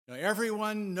Now,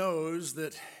 everyone knows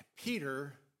that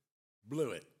Peter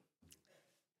blew it.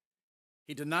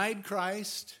 He denied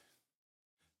Christ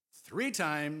 3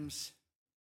 times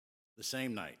the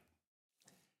same night.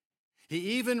 He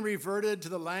even reverted to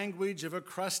the language of a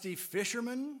crusty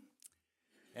fisherman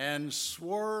and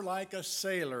swore like a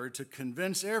sailor to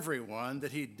convince everyone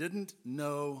that he didn't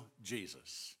know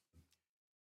Jesus.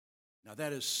 Now,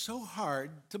 that is so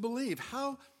hard to believe.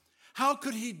 How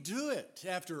could he do it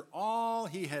after all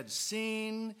he had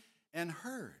seen and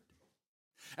heard?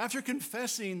 After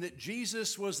confessing that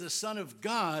Jesus was the Son of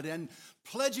God and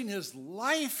pledging his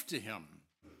life to him,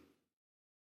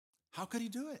 how could he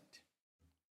do it?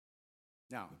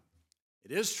 Now,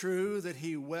 it is true that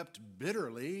he wept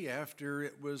bitterly after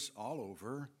it was all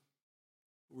over.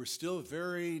 We're still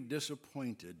very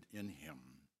disappointed in him.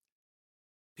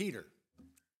 Peter,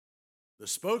 the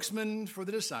spokesman for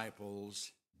the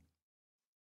disciples,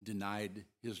 denied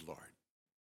his Lord.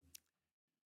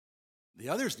 The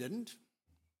others didn't.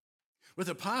 With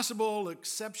the possible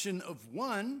exception of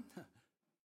one,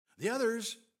 the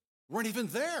others weren't even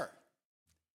there.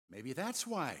 Maybe that's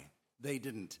why they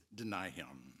didn't deny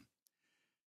him.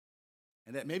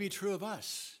 And that may be true of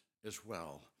us as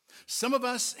well. Some of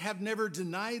us have never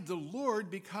denied the Lord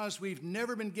because we've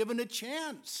never been given a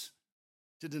chance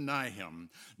to deny him.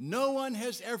 No one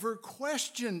has ever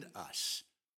questioned us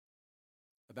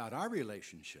about our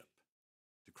relationship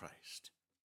to Christ.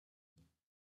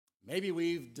 Maybe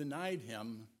we've denied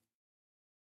him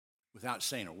without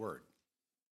saying a word.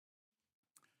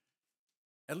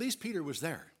 At least Peter was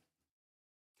there.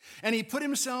 And he put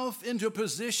himself into a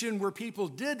position where people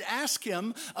did ask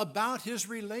him about his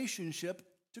relationship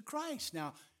to Christ.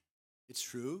 Now, it's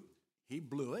true, he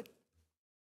blew it,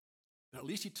 but at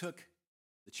least he took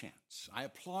the chance. I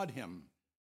applaud him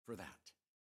for that.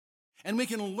 And we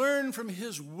can learn from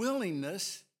his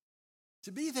willingness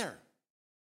to be there.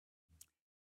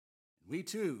 We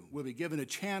too will be given a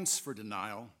chance for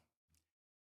denial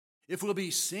if we'll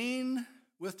be seen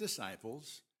with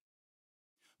disciples,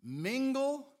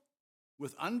 mingle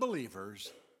with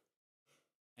unbelievers,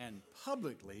 and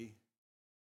publicly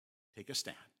take a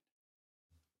stand.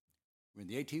 We're in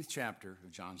the 18th chapter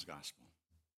of John's Gospel.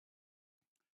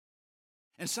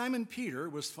 And Simon Peter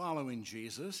was following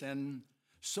Jesus, and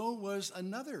so was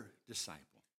another disciple.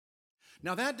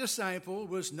 Now that disciple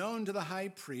was known to the high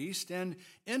priest and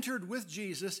entered with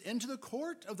Jesus into the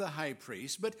court of the high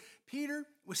priest, but Peter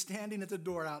was standing at the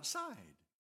door outside.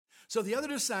 So the other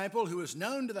disciple, who was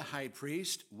known to the high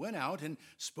priest, went out and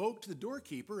spoke to the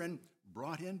doorkeeper and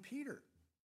brought in Peter.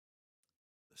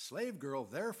 The slave girl,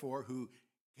 therefore, who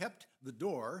kept the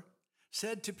door,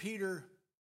 said to Peter,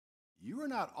 "You are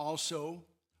not also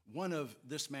one of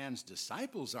this man's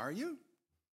disciples, are you?"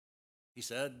 He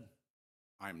said,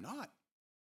 "I'm not."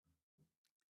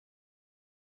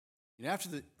 And after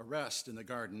the arrest in the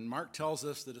garden, Mark tells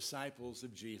us the disciples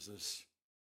of Jesus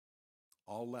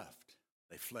all left.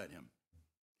 They fled him.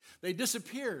 They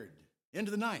disappeared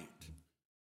into the night.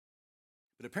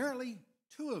 But apparently,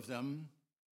 2 of them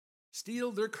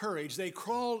steeled their courage. They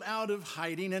crawled out of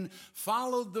hiding and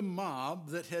followed the mob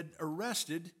that had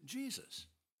arrested Jesus.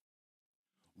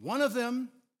 One of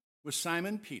them was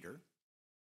Simon Peter.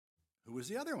 Who was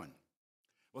the other one?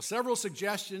 Well, several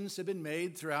suggestions have been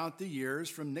made throughout the years,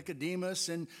 from Nicodemus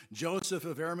and Joseph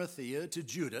of Arimathea to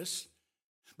Judas.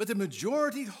 But the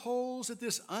majority holds that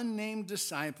this unnamed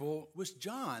disciple was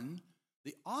John,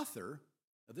 the author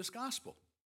of this gospel.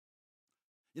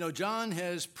 You know, John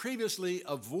has previously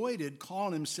avoided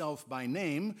calling himself by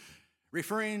name,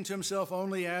 referring to himself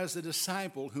only as the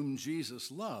disciple whom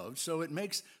Jesus loved. So it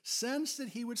makes sense that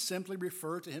he would simply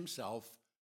refer to himself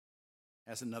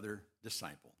as another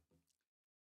disciple.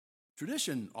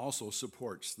 Tradition also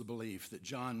supports the belief that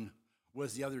John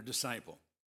was the other disciple.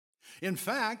 In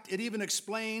fact, it even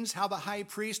explains how the high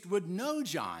priest would know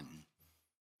John,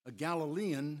 a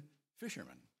Galilean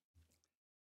fisherman.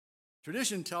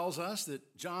 Tradition tells us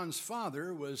that John's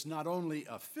father was not only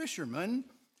a fisherman,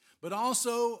 but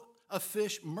also a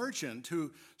fish merchant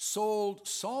who sold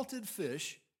salted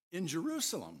fish in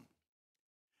Jerusalem,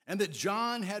 and that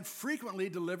John had frequently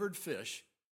delivered fish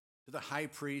to the high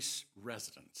priest's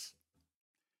residence.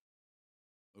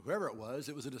 Whoever it was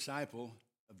a disciple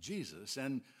of Jesus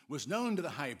and was known to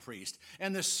the high priest.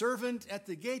 And the servant at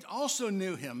the gate also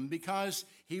knew him because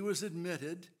he was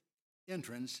admitted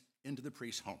entrance into the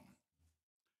priest's home.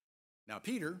 Now,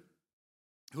 Peter,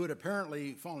 who had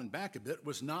apparently fallen back a bit,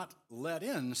 was not let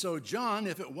in. So John,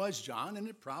 if it was John, and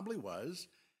it probably was,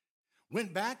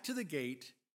 went back to the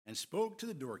gate and spoke to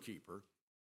the doorkeeper,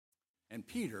 and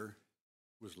Peter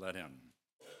was let in.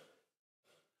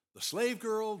 The slave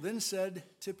girl then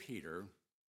said to Peter,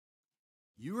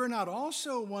 "You are not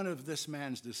also one of this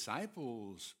man's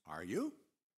disciples, are you?"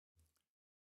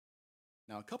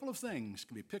 Now, a couple of things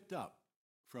can be picked up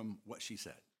from what she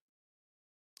said.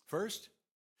 First,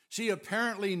 she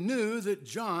apparently knew that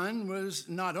John was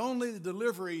not only the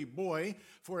delivery boy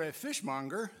for a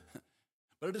fishmonger,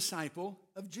 but a disciple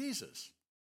of Jesus.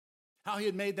 How he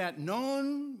had made that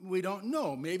known, we don't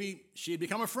know. Maybe she had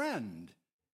become a friend,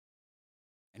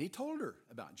 and he told her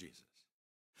about Jesus.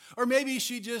 Or maybe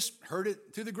she just heard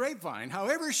it through the grapevine.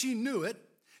 However she knew it,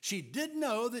 she did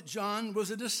know that John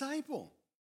was a disciple.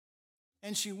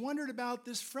 And she wondered about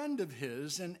this friend of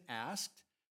his and asked,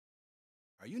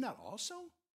 "Are you not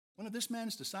also one of this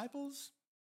man's disciples?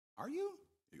 Are you?"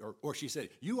 Or she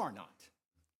said, "You are not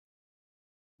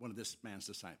one of this man's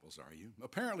disciples, are you?"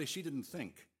 Apparently, she didn't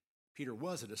think Peter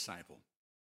was a disciple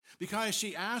because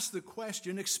she asked the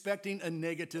question expecting a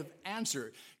negative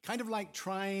answer, kind of like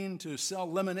trying to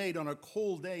sell lemonade on a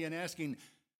cold day and asking,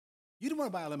 "You don't want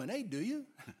to buy a lemonade, do you?"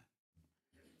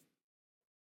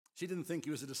 She didn't think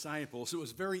he was a disciple, so it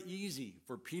was very easy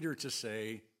for Peter to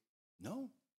say,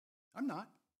 "No, I'm not."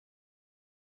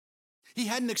 He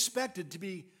hadn't expected to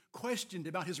be questioned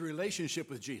about his relationship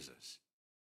with Jesus.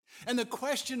 And the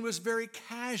question was very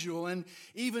casual and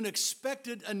even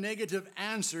expected a negative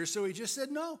answer, so he just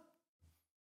said no,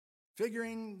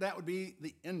 figuring that would be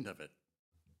the end of it.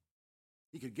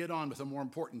 He could get on with a more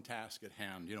important task at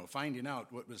hand, finding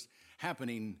out what was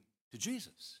happening to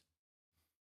Jesus.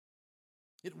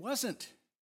 It wasn't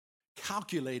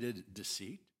calculated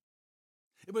deceit.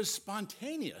 It was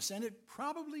spontaneous, and it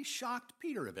probably shocked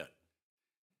Peter a bit.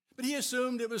 But he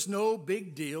assumed it was no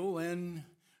big deal and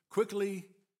quickly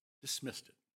dismissed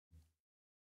it.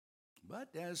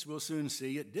 But as we'll soon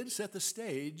see, it did set the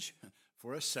stage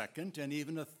for a second and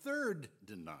even a third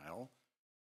denial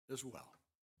as well.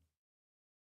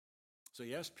 So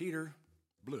yes, Peter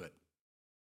blew it.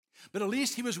 But at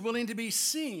least he was willing to be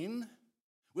seen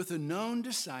with a known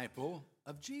disciple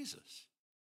of Jesus.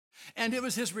 And it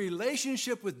was his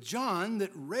relationship with John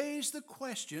that raised the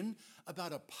question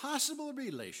about a possible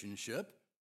relationship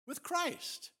with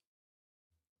Christ.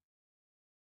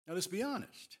 Now, let's be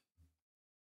honest.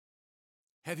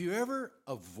 Have you ever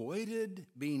avoided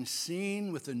being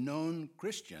seen with a known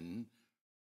Christian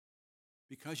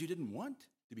because you didn't want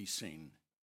to be seen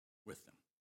with them?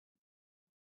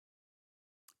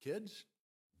 Kids,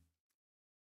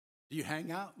 do you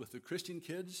hang out with the Christian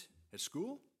kids at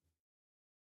school?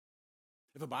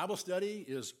 If a Bible study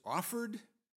is offered,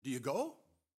 do you go?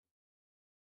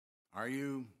 Are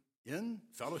you in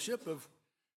fellowship of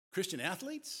Christian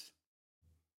athletes?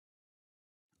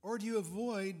 Or do you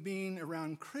avoid being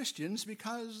around Christians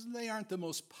because they aren't the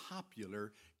most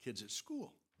popular kids at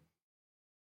school?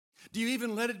 Do you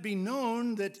even let it be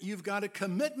known that you've got a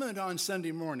commitment on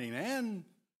Sunday morning and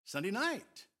Sunday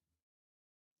night?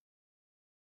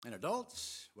 And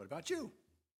adults, what about you?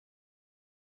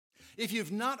 If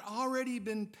you've not already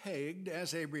been pegged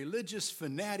as a religious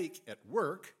fanatic at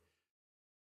work,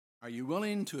 are you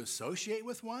willing to associate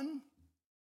with one?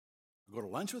 Or go to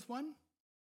lunch with one?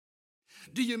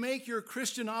 Do you make your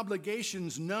Christian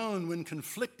obligations known when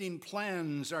conflicting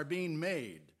plans are being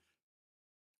made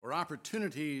or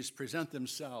opportunities present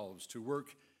themselves to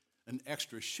work an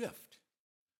extra shift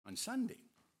on Sunday?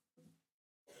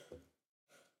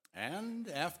 And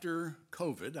after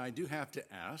COVID, I do have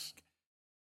to ask,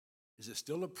 is it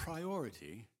still a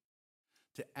priority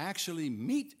to actually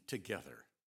meet together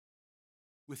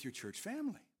with your church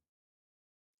family?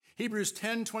 Hebrews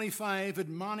 10:25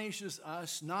 admonishes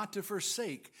us not to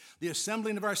forsake the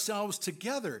assembling of ourselves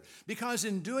together, because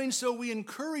in doing so we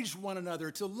encourage one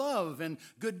another to love and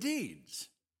good deeds.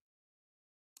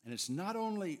 And it's not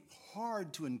only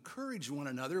hard to encourage one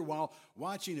another while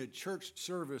watching a church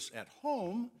service at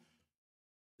home,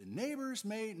 the neighbors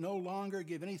may no longer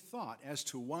give any thought as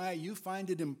to why you find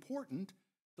it important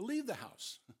to leave the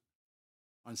house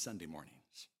on Sunday mornings.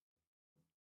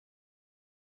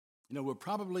 We'll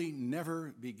probably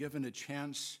never be given a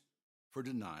chance for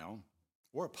denial,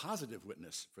 or a positive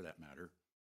witness for that matter,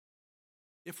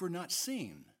 if we're not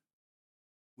seen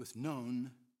with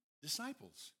known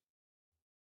disciples.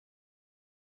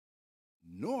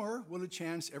 Nor will a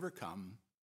chance ever come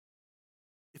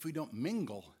if we don't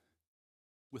mingle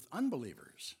with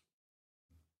unbelievers.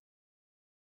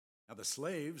 Now, the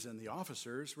slaves and the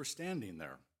officers were standing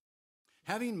there,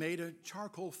 having made a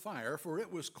charcoal fire, for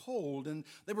it was cold, and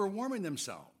they were warming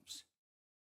themselves.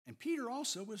 And Peter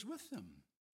also was with them,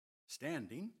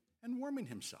 standing and warming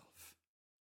himself.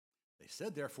 They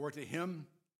said, therefore, to him,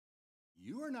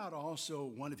 "You are not also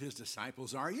one of his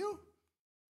disciples, are you?"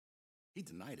 He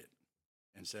denied it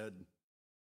and said,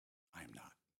 I am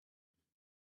not.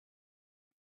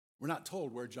 We're not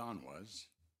told where John was.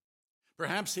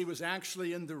 Perhaps he was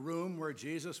actually in the room where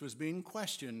Jesus was being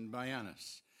questioned by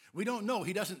Annas. We don't know.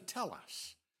 He doesn't tell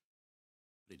us.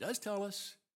 But he does tell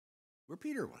us where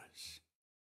Peter was.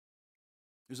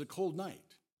 It was a cold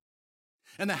night.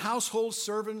 And the household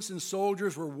servants and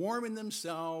soldiers were warming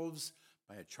themselves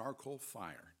by a charcoal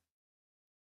fire.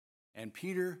 And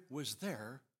Peter was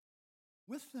there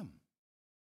with them.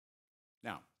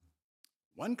 Now,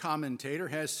 one commentator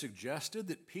has suggested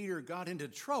that Peter got into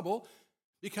trouble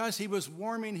because he was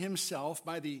warming himself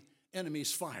by the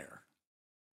enemy's fire.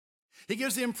 He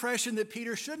gives the impression that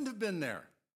Peter shouldn't have been there.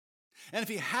 And if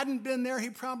he hadn't been there, he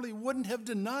probably wouldn't have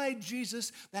denied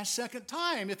Jesus that second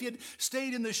time. If he had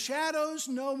stayed in the shadows,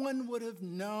 no one would have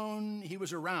known he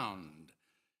was around.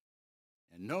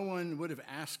 And no one would have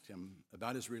asked him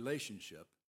about his relationship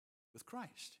with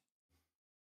Christ.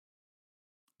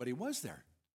 But he was there,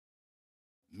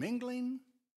 mingling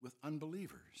with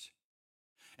unbelievers.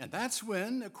 And that's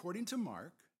when, according to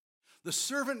Mark, the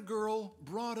servant girl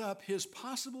brought up his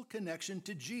possible connection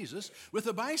to Jesus with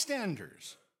the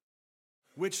bystanders,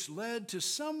 which led to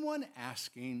someone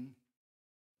asking,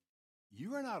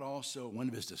 "You are not also one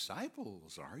of his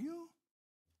disciples, are you?"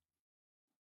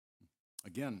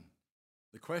 Again,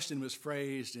 the question was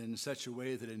phrased in such a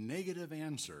way that a negative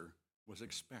answer was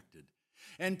expected.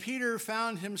 And Peter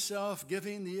found himself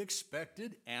giving the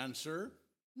expected answer,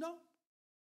 no.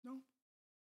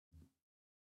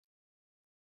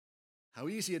 How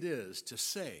easy it is to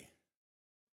say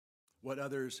what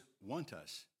others want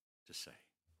us to say.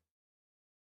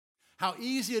 How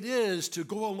easy it is to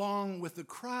go along with the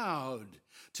crowd,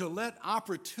 to let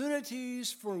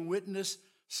opportunities for witness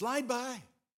slide by,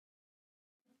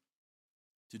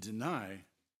 to deny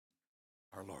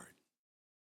our Lord.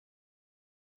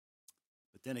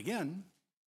 But then again,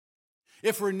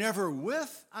 if we're never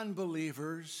with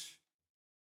unbelievers,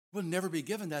 we'll never be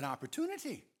given that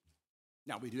opportunity.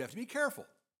 Now, we do have to be careful,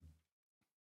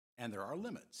 and there are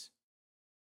limits.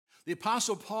 The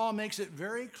Apostle Paul makes it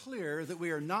very clear that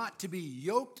we are not to be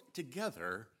yoked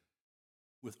together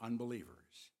with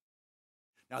unbelievers.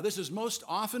 Now, this is most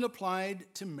often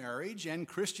applied to marriage, and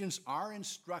Christians are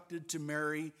instructed to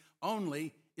marry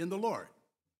only in the Lord.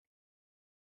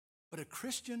 But a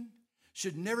Christian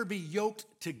should never be yoked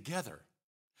together,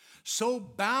 so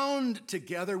bound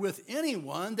together with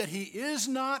anyone that he is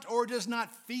not or does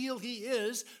not feel he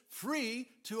is free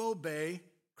to obey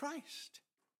Christ.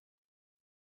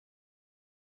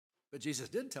 But Jesus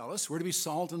did tell us we're to be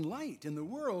salt and light in the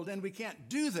world, and we can't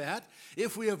do that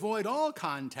if we avoid all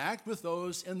contact with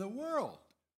those in the world.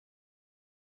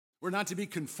 We're not to be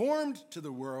conformed to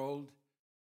the world.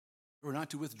 We're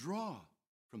not to withdraw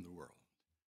from the world.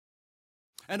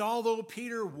 And although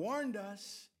Peter warned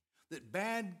us that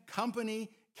bad company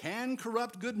can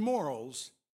corrupt good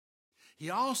morals, he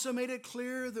also made it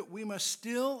clear that we must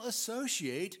still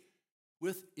associate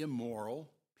with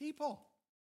immoral people.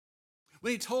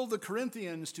 When he told the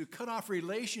Corinthians to cut off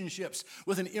relationships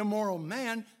with an immoral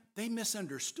man, they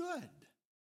misunderstood.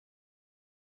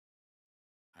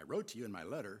 I wrote to you in my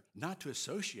letter not to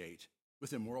associate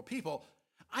with immoral people.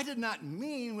 I did not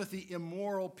mean with the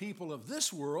immoral people of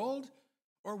this world,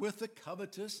 or with the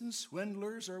covetous and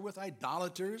swindlers, or with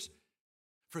idolaters,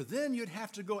 for then you'd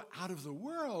have to go out of the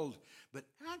world. But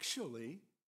actually,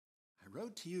 I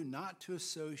wrote to you not to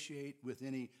associate with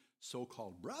any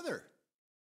so-called brother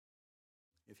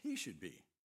if he should be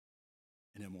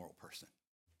an immoral person.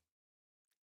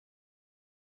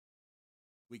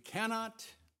 We cannot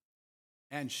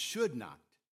and should not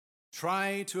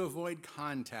try to avoid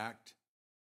contact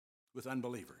with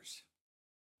unbelievers.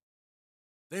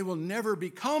 They will never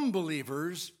become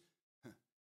believers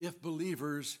if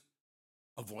believers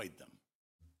avoid them.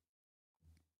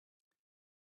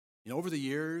 Over the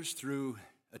years, through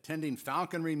attending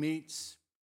falconry meets,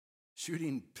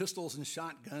 shooting pistols and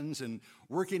shotguns, and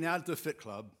working out at the Fit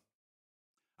Club,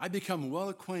 I've become well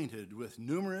acquainted with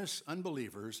numerous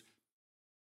unbelievers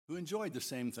who enjoyed the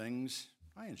same things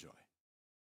I enjoy.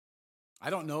 I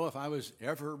don't know if I was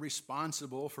ever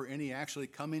responsible for any actually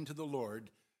coming to the Lord,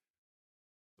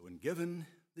 but when given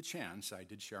the chance, I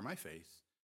did share my faith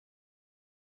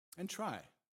and try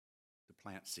to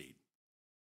plant seed.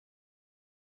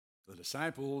 The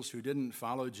disciples who didn't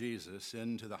follow Jesus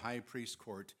into the high priest's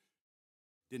court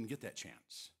didn't get that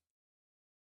chance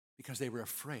because they were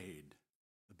afraid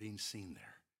of being seen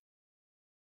there.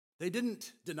 They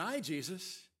didn't deny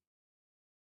Jesus,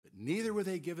 but neither were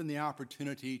they given the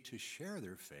opportunity to share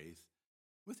their faith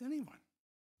with anyone.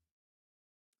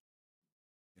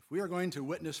 If we are going to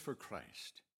witness for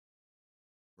Christ,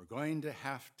 we're going to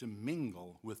have to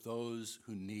mingle with those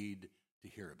who need to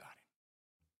hear about him.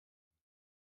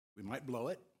 We might blow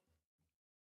it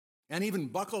and even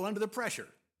buckle under the pressure.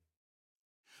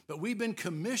 But we've been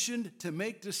commissioned to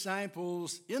make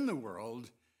disciples in the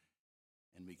world,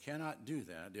 and we cannot do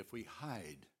that if we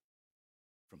hide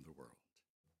from the world.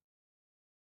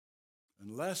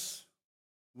 Unless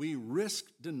we risk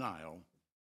denial,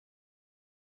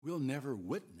 we'll never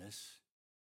witness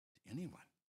to anyone.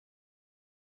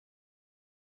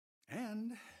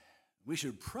 And we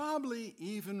should probably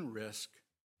even risk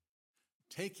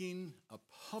taking a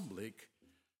public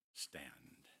stand.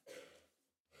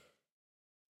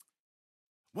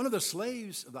 One of the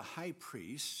slaves of the high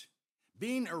priest,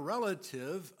 being a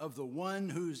relative of the one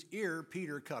whose ear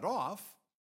Peter cut off,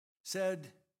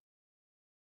 said,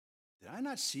 "Did I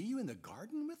not see you in the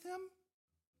garden with him?"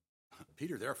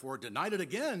 Peter therefore denied it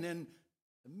again, and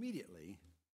immediately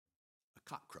a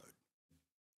cock crowed.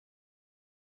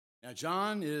 Now,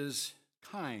 John is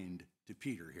kind to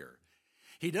Peter here.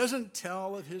 He doesn't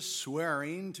tell of his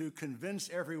swearing to convince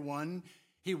everyone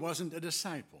he wasn't a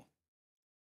disciple.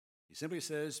 He simply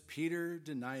says, Peter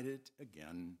denied it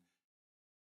again,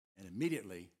 and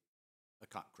immediately a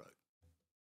cock crowed.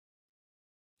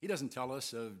 He doesn't tell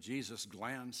us of Jesus'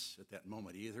 glance at that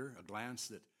moment either, a glance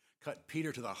that cut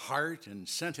Peter to the heart and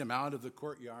sent him out of the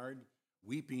courtyard,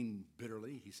 weeping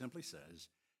bitterly. He simply says,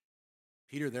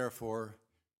 Peter therefore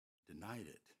denied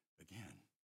it again.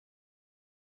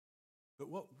 But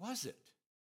what was it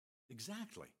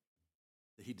exactly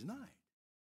that he denied?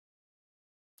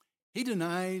 He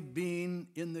denied being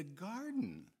in the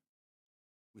garden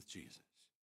with Jesus.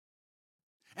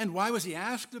 And why was he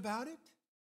asked about it?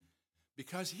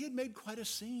 Because he had made quite a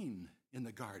scene in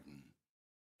the garden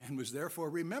and was therefore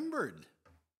remembered.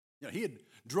 He had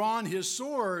drawn his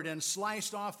sword and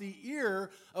sliced off the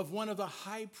ear of one of the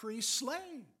high priest's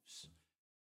slaves.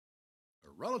 A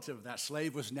relative of that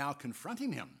slave was now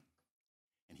confronting him,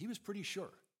 and he was pretty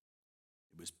sure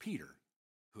it was Peter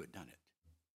who had done it.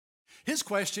 His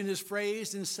question is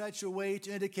phrased in such a way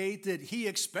to indicate that he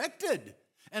expected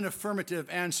an affirmative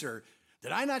answer.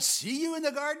 Did I not see you in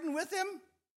the garden with him?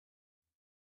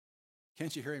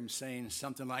 Can't you hear him saying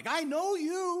something like, I know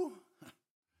you.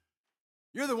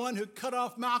 You're the one who cut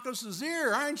off Malchus's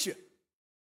ear, aren't you?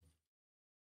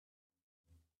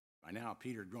 By now,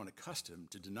 Peter had grown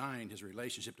accustomed to denying his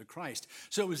relationship to Christ,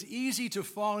 so it was easy to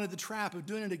fall into the trap of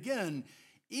doing it again,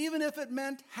 even if it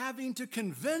meant having to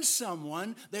convince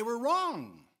someone they were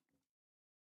wrong.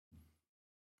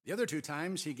 The other two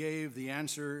times, he gave the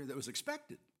answer that was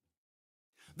expected.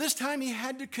 This time, he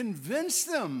had to convince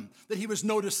them that he was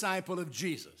no disciple of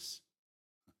Jesus.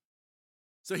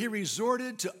 So he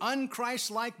resorted to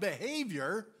unchristlike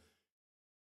behavior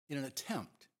in an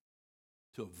attempt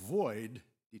to avoid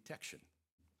detection.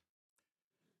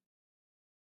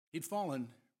 He'd fallen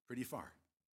pretty far.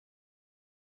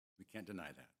 We can't deny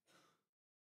that.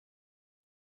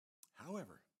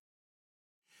 However,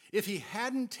 if he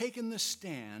hadn't taken the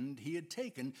stand he had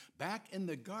taken back in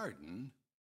the garden,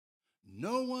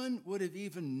 no one would have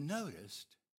even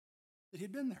noticed that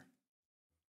he'd been there.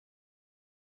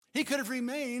 He could have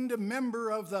remained a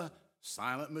member of the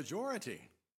silent majority,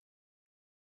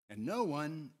 and no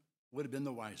one would have been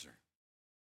the wiser.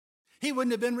 He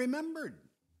wouldn't have been remembered.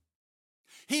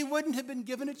 He wouldn't have been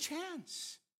given a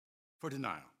chance for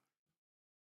denial.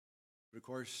 But of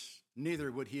course,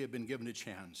 neither would he have been given a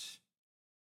chance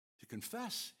to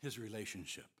confess his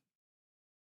relationship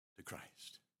to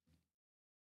Christ.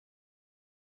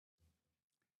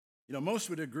 Most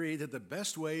would agree that the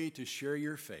best way to share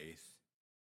your faith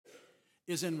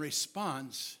is in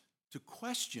response to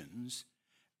questions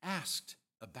asked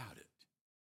about it.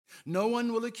 No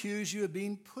one will accuse you of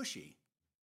being pushy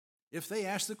if they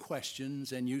ask the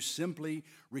questions and you simply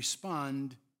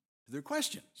respond to their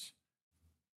questions.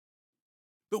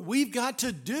 But we've got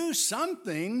to do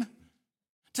something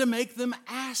to make them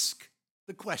ask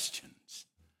the questions.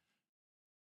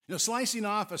 Slicing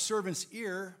off a servant's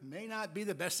ear may not be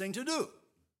the best thing to do.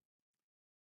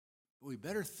 But we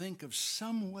better think of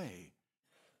some way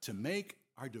to make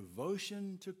our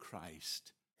devotion to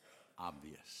Christ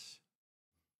obvious.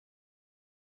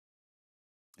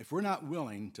 If we're not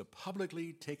willing to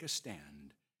publicly take a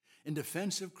stand in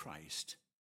defense of Christ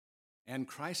and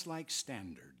Christ-like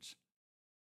standards,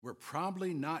 we're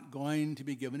probably not going to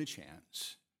be given a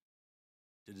chance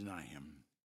to deny him,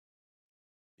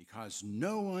 because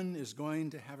no one is going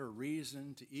to have a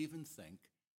reason to even think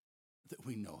that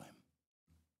we know him.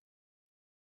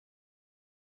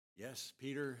 Yes,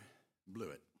 Peter blew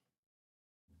it.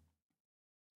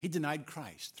 He denied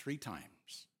Christ 3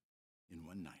 times in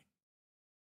one night.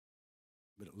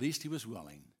 but at least he was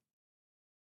willing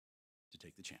to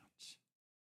take the chance.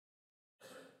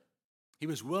 He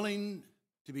was willing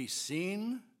to be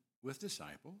seen with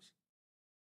disciples.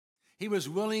 He was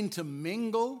willing to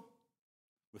mingle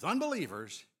with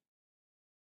unbelievers,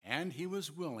 and he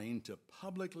was willing to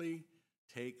publicly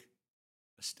take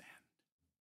a stand.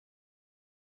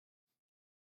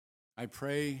 I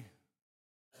pray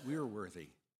we are worthy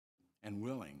and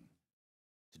willing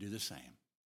to do the same,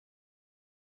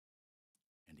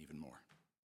 and even more.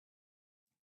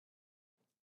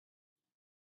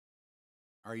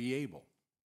 Are ye able,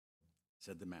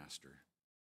 said the Master,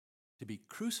 to be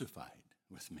crucified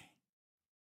with me?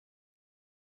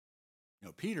 You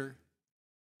know, Peter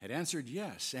had answered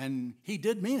yes, and he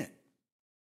did mean it.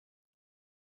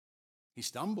 He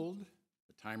stumbled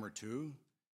a time or two,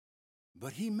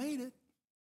 but he made it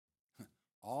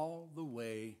all the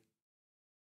way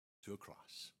to a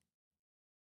cross.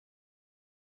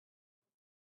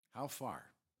 How far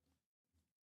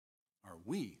are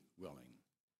we willing